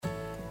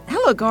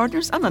Hello,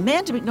 gardeners. I'm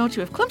Amanda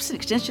McNulty of Clemson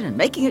Extension and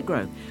Making It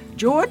Grow.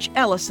 George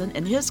Ellison,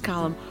 in his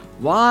column,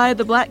 Why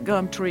the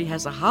Blackgum Tree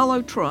Has a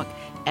Hollow Trunk,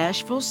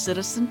 Asheville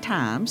Citizen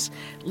Times,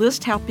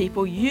 lists how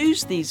people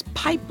use these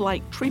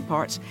pipe-like tree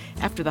parts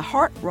after the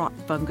heart rot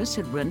fungus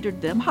had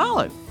rendered them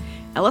hollow.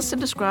 Ellison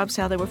describes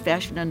how they were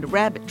fashioned into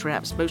rabbit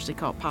traps, mostly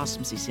called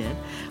possums, he said,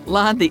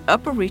 lined the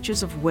upper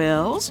reaches of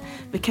wells,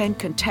 became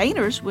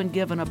containers when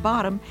given a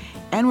bottom,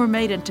 and were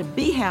made into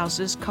bee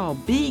houses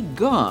called bee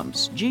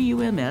gums,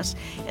 G-U-M-S,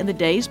 in the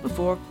days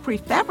before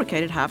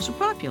prefabricated hives were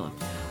popular.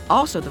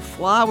 Also, the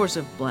flowers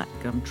of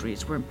blackgum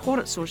trees were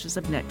important sources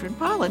of nectar and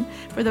pollen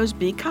for those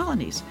bee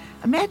colonies.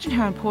 Imagine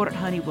how important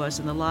honey was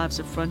in the lives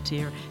of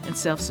frontier and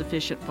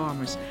self-sufficient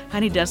farmers.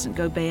 Honey doesn't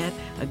go bad.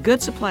 A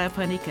good supply of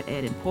honey could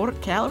add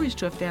important calories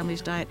to a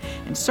family's diet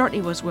and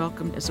certainly was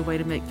welcomed as a way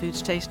to make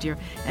foods tastier.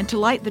 And to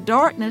light the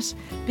darkness,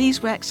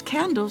 beeswax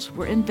candles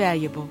were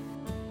invaluable.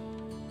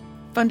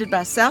 Funded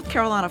by South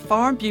Carolina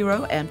Farm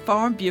Bureau and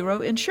Farm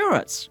Bureau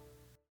Insurance.